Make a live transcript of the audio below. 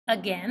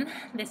Again,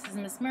 this is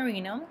Miss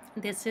Marino.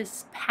 This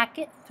is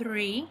packet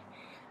 3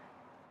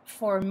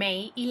 for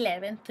May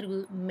 11th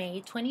through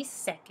May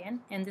 22nd,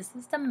 and this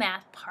is the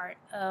math part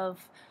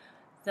of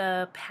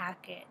the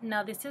packet.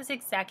 Now, this is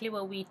exactly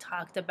what we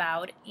talked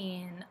about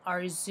in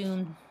our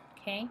Zoom,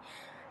 okay?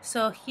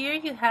 So here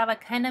you have a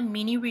kind of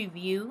mini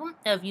review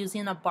of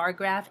using a bar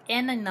graph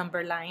and a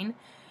number line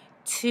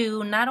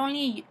to not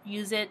only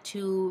use it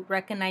to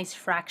recognize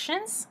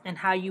fractions and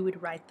how you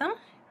would write them,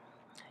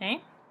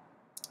 okay?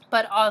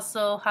 But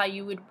also how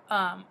you would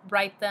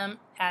write them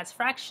as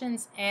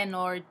fractions and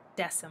or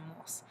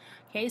decimals.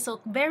 Okay, so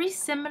very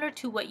similar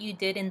to what you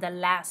did in the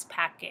last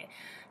packet.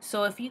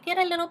 So if you get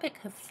a little bit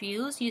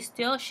confused, you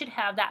still should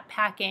have that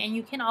packet and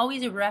you can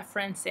always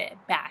reference it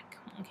back.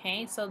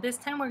 Okay, so this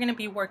time we're going to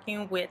be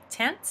working with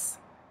tenths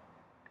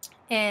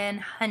and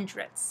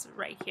hundredths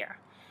right here.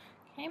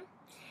 Okay,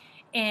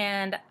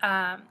 and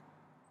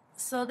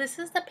so this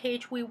is the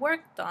page we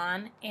worked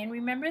on, and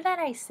remember that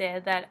I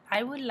said that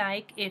I would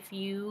like if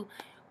you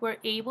were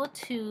able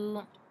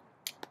to,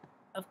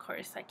 of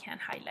course I can't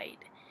highlight,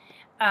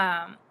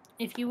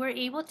 if you were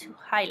able to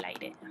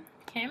highlight it,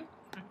 okay?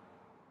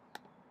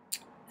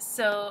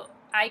 So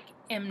I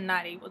am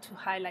not able to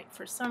highlight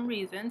for some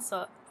reason,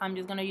 so I'm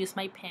just gonna use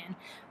my pen.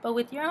 But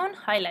with your own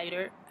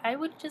highlighter, I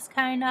would just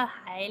kind of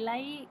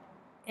highlight,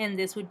 and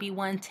this would be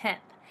 1/10.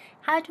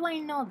 How do I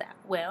know that?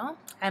 Well,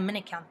 I'm going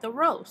to count the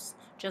rows,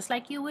 just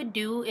like you would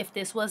do if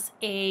this was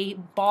a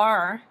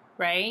bar,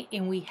 right?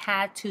 And we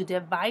had to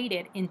divide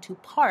it into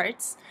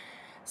parts.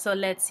 So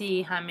let's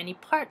see how many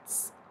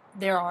parts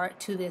there are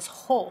to this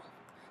whole.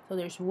 So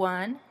there's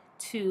 1,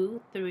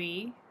 2,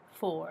 3,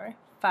 4,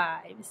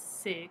 5,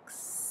 6,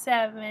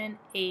 7,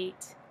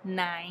 8,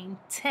 9,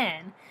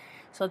 10.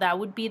 So that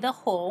would be the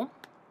whole.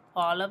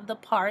 All of the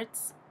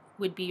parts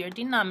would be your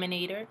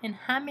denominator. And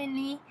how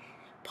many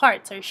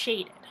parts are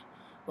shaded?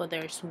 Well,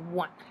 there's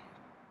 1.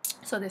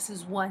 So this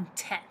is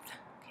 1/10.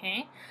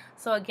 Okay,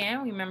 so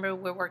again, remember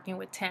we're working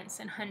with tenths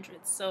and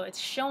hundreds, so it's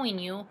showing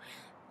you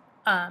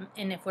and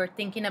if we're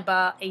thinking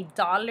about a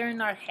dollar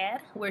in our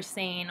head, we're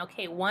saying,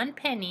 okay, 1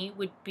 penny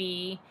would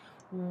be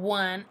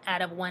 1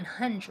 out of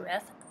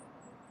 100th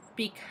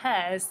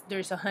because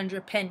there's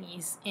 100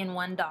 pennies in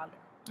 $1.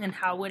 And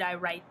how would I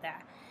write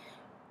that?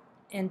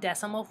 In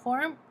decimal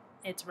form,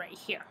 it's right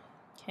here.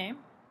 Okay,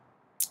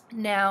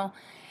 now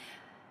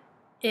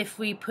if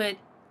we put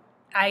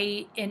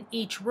in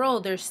each row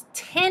there's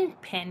 10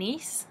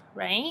 pennies,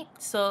 right?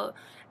 So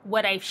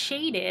what I've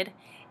shaded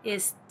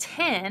is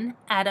 10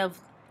 out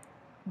of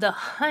the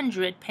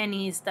 100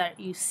 pennies that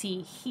you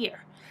see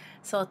here.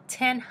 So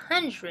 10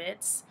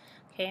 hundredths,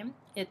 okay,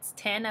 it's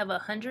 10 of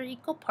 100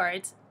 equal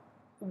parts,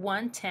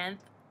 1/10,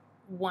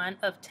 1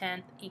 of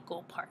 10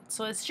 equal parts.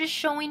 So it's just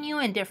showing you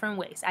in different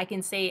ways. I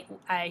can say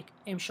I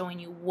am showing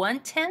you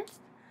 1/10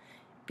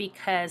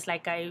 because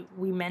like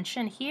we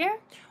mentioned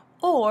here,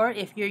 or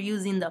if you're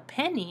using the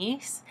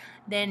pennies,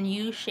 then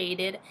you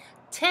shaded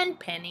 10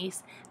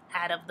 pennies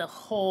out of the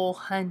whole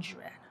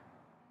 100.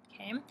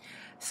 Okay,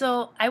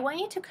 so I want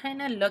you to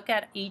kind of look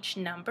at each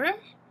number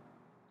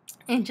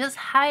and just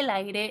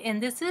highlight it.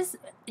 And this is,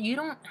 you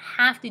don't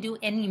have to do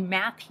any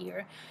math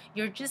here,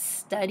 you're just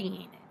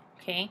studying it.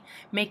 Okay,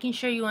 making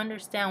sure you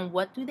understand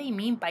what do they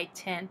mean by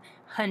 10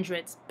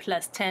 hundredths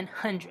plus 10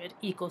 hundred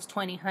equals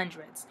 20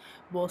 hundredths.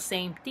 Well,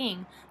 same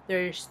thing.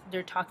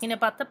 They're talking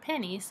about the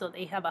pennies, so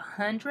they have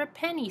 100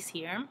 pennies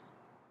here,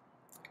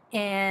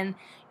 and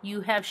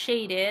you have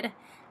shaded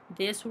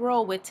this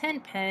row with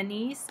 10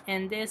 pennies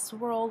and this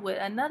row with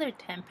another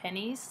 10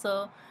 pennies.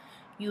 So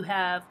you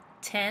have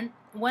 10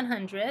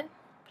 100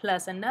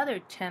 plus another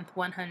 10th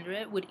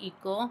 100 would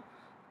equal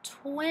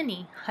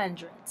 20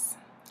 hundredths.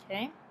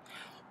 Okay.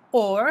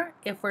 Or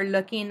if we're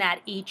looking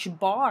at each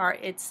bar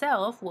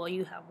itself, well,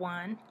 you have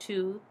 1,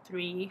 2,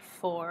 3,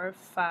 4,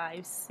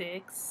 5,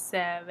 6,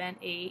 7,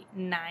 8,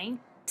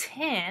 9,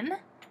 10.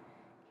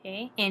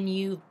 Okay, and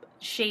you've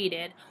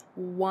shaded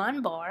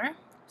 1 bar,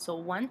 so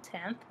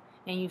 1/10,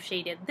 and you've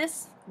shaded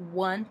this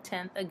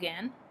 1/10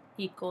 again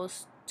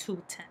equals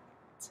 2/10.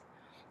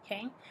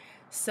 Okay,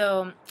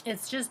 so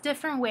it's just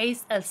different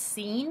ways of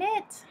seeing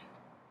it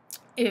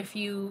if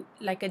you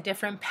like a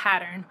different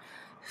pattern.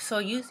 So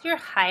use your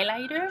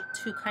highlighter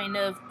to kind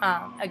of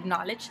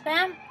acknowledge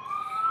them.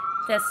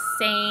 The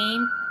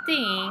same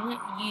thing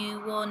you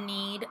will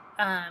need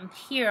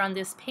here on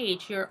this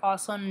page. You're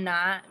also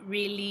not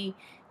really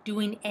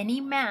doing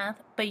any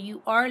math, but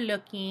you are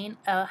looking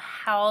at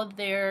how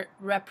they're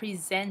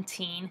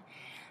representing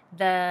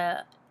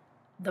the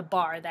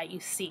bar that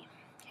you see.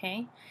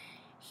 Okay,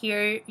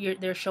 here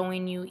they're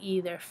showing you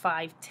either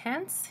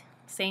 5/10,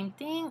 same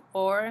thing,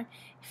 or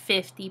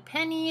 50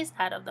 pennies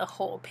out of the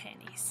whole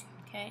pennies.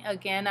 Okay,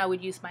 again, I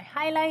would use my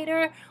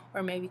highlighter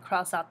or maybe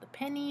cross out the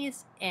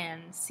pennies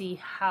and see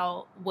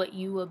what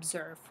you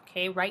observe.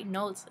 Okay, write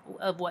notes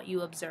of what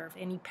you observe,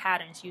 any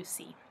patterns you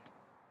see.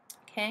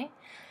 Okay,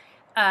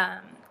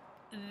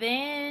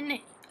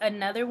 then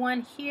another one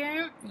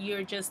here,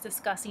 you're just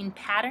discussing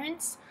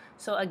patterns.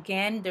 So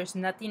again, there's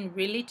nothing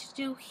really to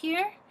do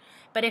here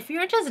But if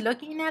you're just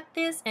looking at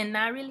this and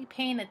not really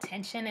paying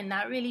attention and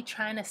not really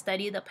trying to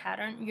study the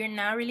pattern, you're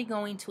not really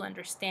going to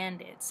understand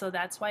it. So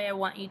that's why I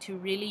want you to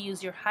really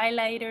use your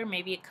highlighter,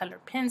 maybe a color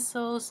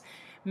pencils.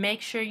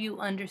 Make sure you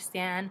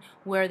understand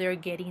where they're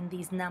getting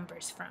these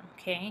numbers from,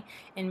 okay?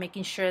 And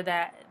making sure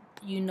that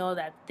you know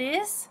that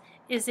this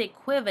is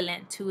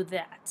equivalent to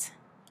that.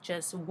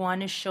 Just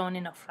one is shown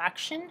in a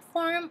fraction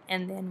form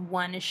and then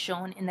one is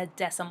shown in a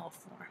decimal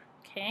form,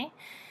 okay?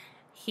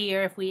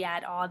 Here, if we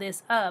add all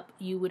this up,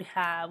 you would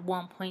have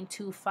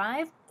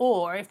 1.25,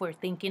 or if we're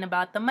thinking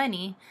about the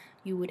money,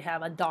 you would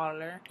have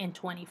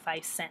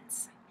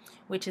 $1.25,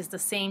 which is the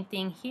same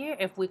thing here.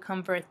 If we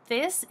convert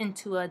this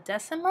into a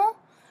decimal,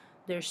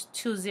 there's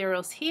 2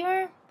 zeros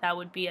here. That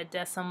would be a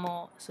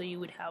decimal, so you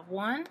would have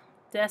 1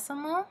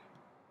 decimal,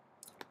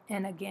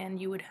 and again,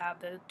 you would have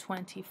the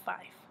 25.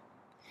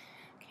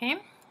 Okay,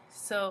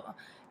 so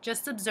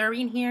just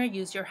observing here,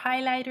 use your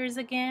highlighters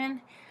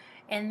again.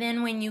 And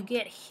then when you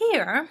get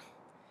here,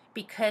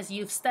 because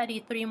you've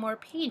studied 3 more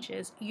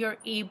pages, you're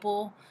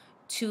able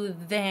to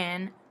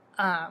then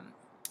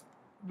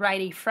write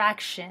a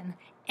fraction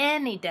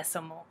and a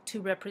decimal to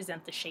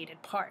represent the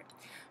shaded part.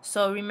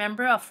 So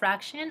remember a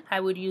fraction, I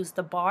would use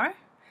the bar.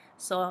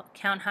 So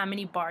count how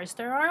many bars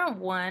there are.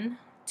 1,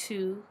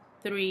 2,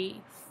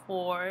 3,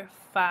 4,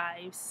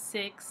 5,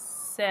 6,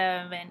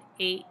 7,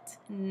 8,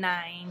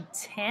 9,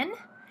 10.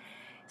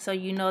 So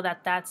you know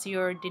that that's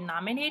your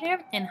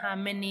denominator. And how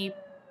many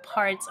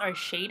parts are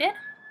shaded?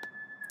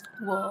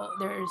 Well,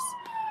 there's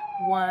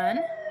 1,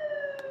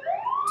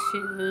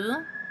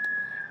 2,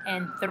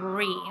 and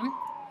 3.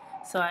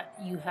 So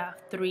you have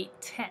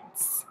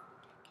 3/10.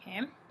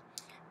 Okay,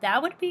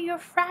 that would be your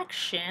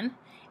fraction.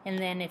 And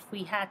then if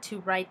we had to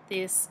write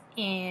this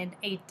in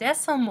a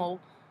decimal,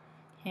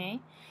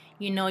 okay,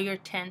 you know your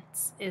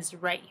tenths is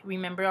right.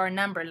 Remember our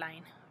number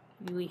line.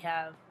 We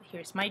have,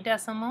 here's my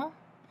decimal,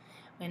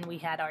 and we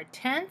had our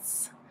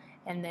tenths,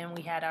 and then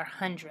we had our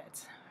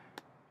hundreds.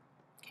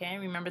 Okay,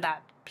 remember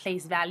that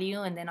place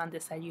value, and then on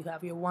this side you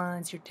have your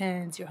ones, your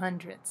tens, your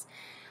hundreds.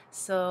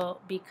 So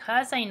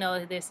because I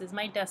know this is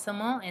my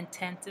decimal and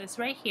tenth is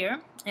right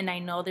here, and I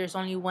know there's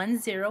only 1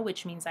 0,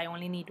 which means I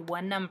only need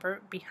one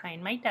number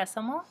behind my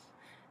decimal,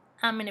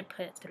 I'm going to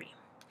put 3.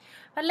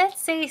 But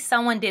let's say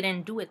someone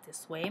didn't do it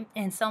this way,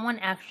 and someone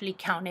actually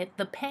counted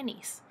the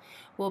pennies.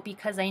 Well,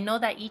 because I know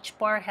that each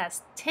bar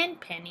has 10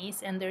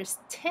 pennies and there's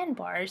 10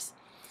 bars,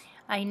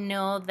 I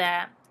know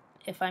that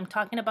if I'm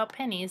talking about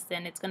pennies,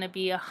 then it's going to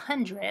be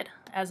 100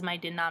 as my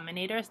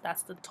denominators.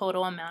 That's the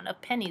total amount of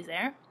pennies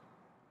there.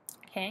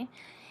 Okay,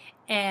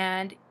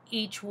 and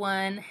each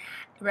one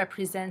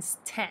represents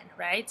 10,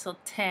 right? So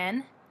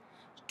 10,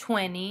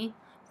 20,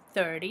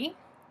 30.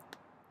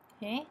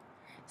 Okay,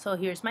 so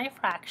here's my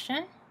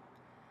fraction.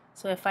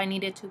 So if I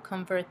needed to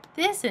convert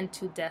this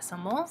into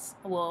decimals,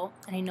 well,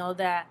 I know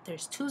that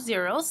there's 2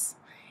 zeros,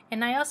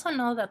 and I also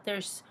know that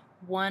there's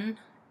 2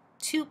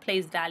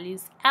 place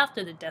values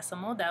after the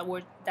decimal.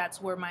 That's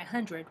where my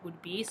 100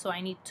 would be. So I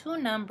need 2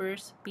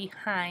 numbers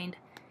behind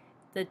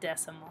the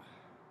decimal.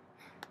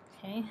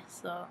 Okay,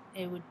 so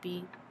it would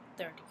be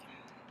 30.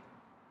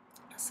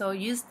 So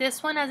use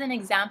this one as an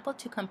example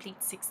to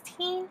complete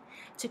 16,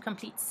 to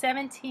complete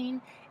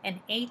 17,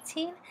 and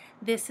 18.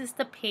 This is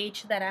the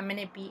page that I'm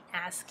going to be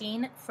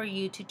asking for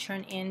you to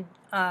turn in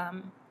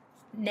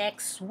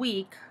next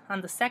week, on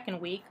the second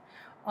week,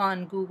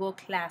 on Google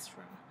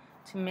Classroom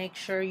to make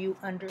sure you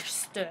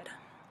understood.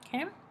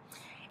 Okay,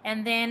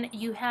 and then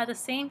you have the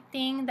same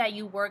thing that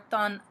you worked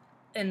on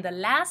in the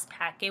last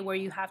packet, where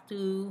you have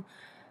to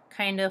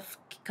kind of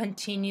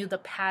continue the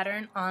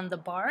pattern on the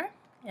bar,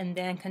 and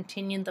then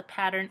continue the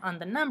pattern on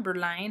the number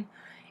line,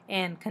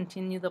 and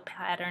continue the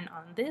pattern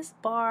on this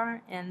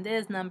bar and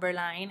this number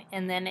line,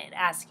 and then it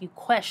asks you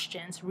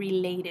questions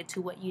related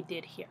to what you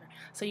did here.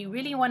 So you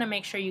really want to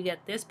make sure you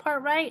get this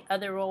part right,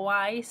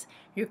 otherwise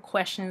your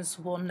questions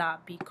will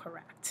not be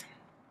correct.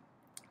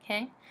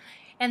 Okay,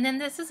 and then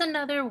this is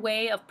another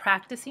way of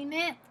practicing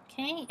it,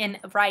 okay, and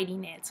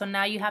writing it. So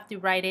now you have to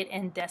write it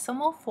in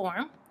decimal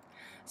form.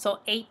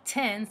 So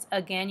 8/10,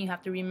 again, you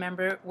have to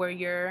remember where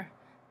your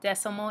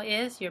decimal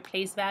is, your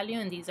place value,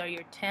 and these are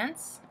your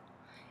tenths.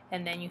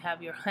 And then you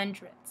have your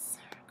hundreds,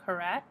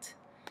 correct?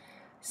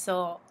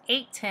 So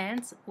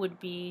 8/10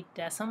 would be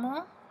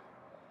decimal,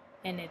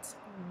 and it's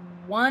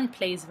 1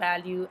 place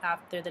value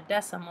after the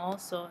decimal,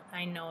 so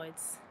I know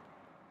it's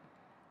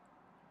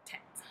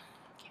tenths,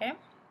 okay?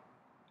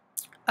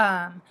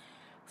 And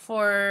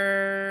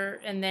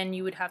then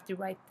you would have to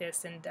write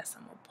this in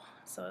decimal,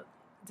 so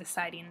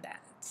deciding that.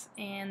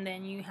 And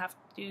then you have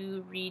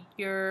to read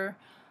your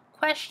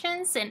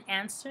questions and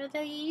answer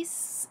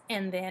these,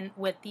 and then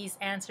with these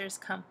answers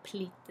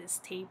complete this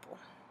table.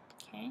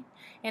 Okay,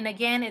 and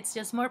again, it's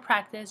just more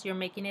practice. You're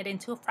making it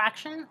into a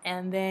fraction,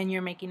 and then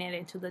you're making it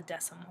into the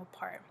decimal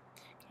part.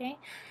 Okay,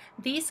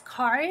 these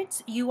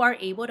cards you are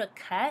able to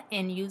cut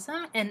and use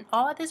them, and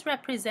all this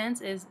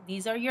represents is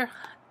these are your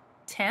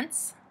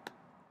tenths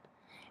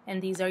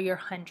and these are your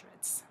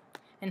hundreds,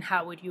 and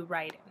how would you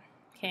write it?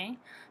 Okay,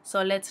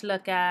 so let's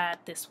look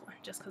at this one,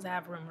 just because I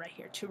have room right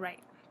here to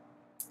write.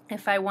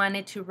 if I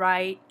wanted to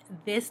write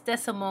this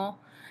decimal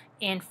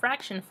in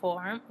fraction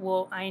form,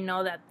 well, I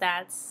know that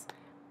that's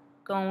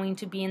going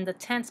to be in the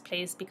tens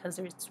place because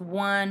there's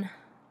one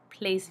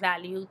place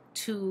value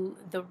to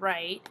the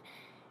right,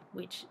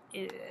 which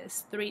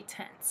is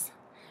 3/10.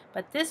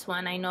 But this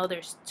one, I know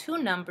there's two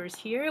numbers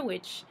here,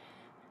 which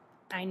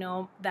I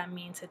know that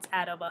means it's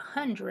out of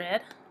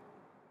 100,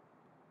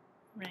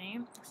 right?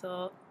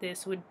 So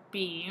this would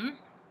be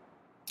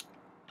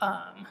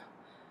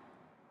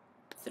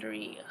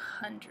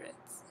 300,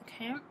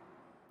 okay?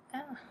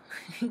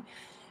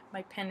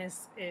 My pen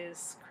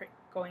is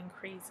going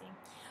crazy.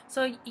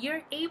 So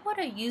you're able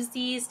to use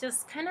these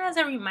just kind of as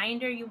a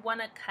reminder. You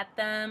want to cut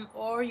them,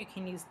 or you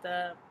can use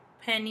the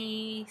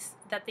pennies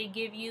that they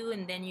give you,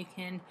 and then you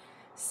can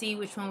see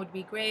which one would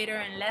be greater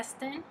and less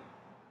than.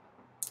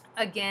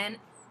 Again,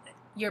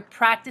 you're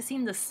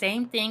practicing the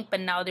same thing, but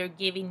now they're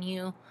giving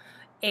you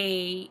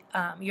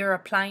you're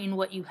applying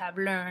what you have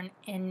learned,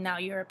 and now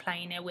you're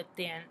applying it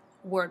within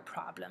word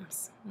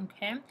problems.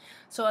 Okay,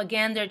 so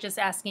again, they're just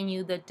asking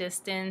you the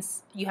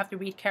distance. You have to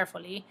read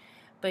carefully,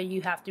 but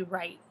you have to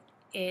write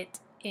it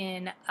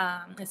in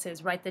it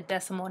says write the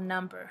decimal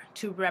number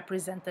to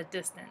represent the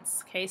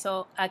distance. Okay,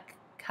 so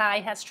Kai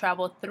has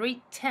traveled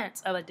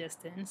 3/10 of a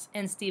distance,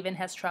 and Stephen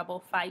has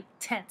traveled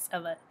 5/10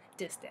 of a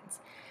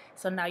distance.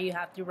 So now you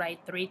have to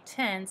write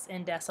 3/10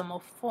 in decimal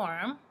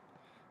form.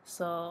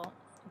 So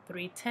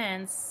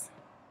 3/10,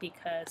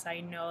 because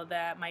I know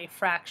that my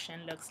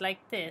fraction looks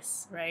like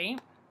this, right?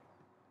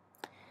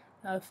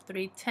 Of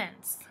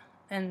 3/10.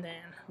 And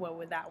then what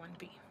would that one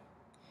be?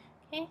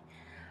 Okay.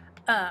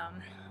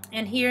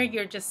 And here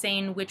you're just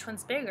saying which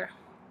one's bigger.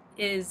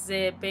 Is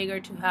it bigger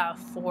to have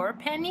 4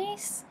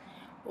 pennies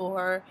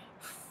or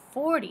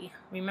 40?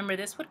 Remember,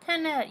 this would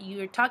kind of,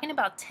 you're talking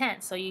about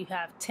 10, so you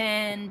have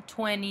 10,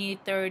 20,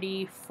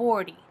 30,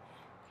 40.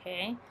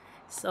 Okay,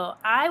 so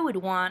I would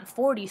want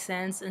 40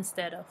 cents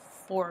instead of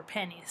 4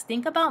 pennies.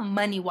 Think about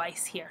money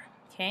wise here.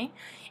 Okay,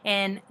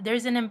 and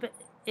there's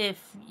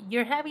if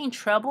you're having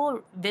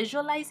trouble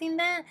visualizing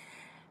that,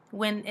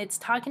 when it's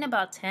talking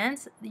about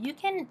tens, you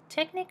can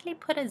technically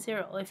put a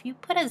 0. If you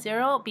put a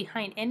 0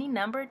 behind any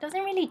number, it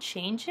doesn't really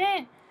change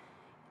it,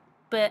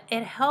 but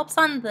it helps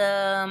on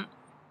the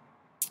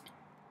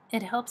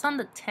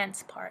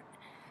tens part.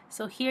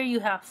 So here you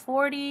have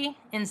 40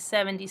 and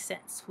 70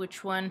 cents.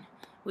 Which one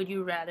would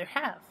you rather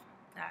have?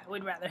 I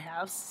would rather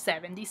have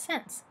 70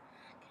 cents.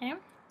 Okay,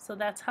 so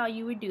that's how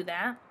you would do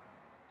that.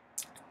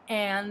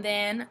 And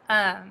then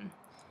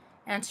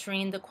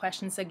answering the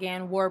questions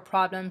again, word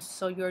problems.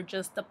 So you're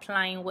just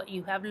applying what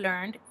you have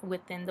learned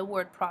within the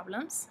word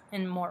problems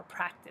and more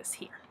practice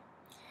here.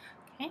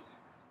 Okay.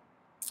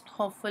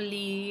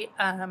 Hopefully,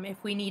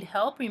 if we need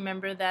help,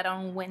 remember that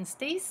on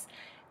Wednesdays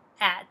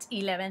at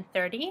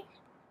 11:30,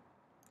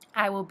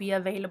 I will be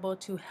available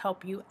to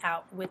help you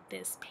out with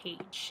this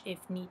page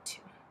if need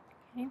to.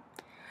 Okay.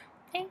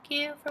 Thank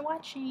you for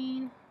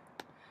watching.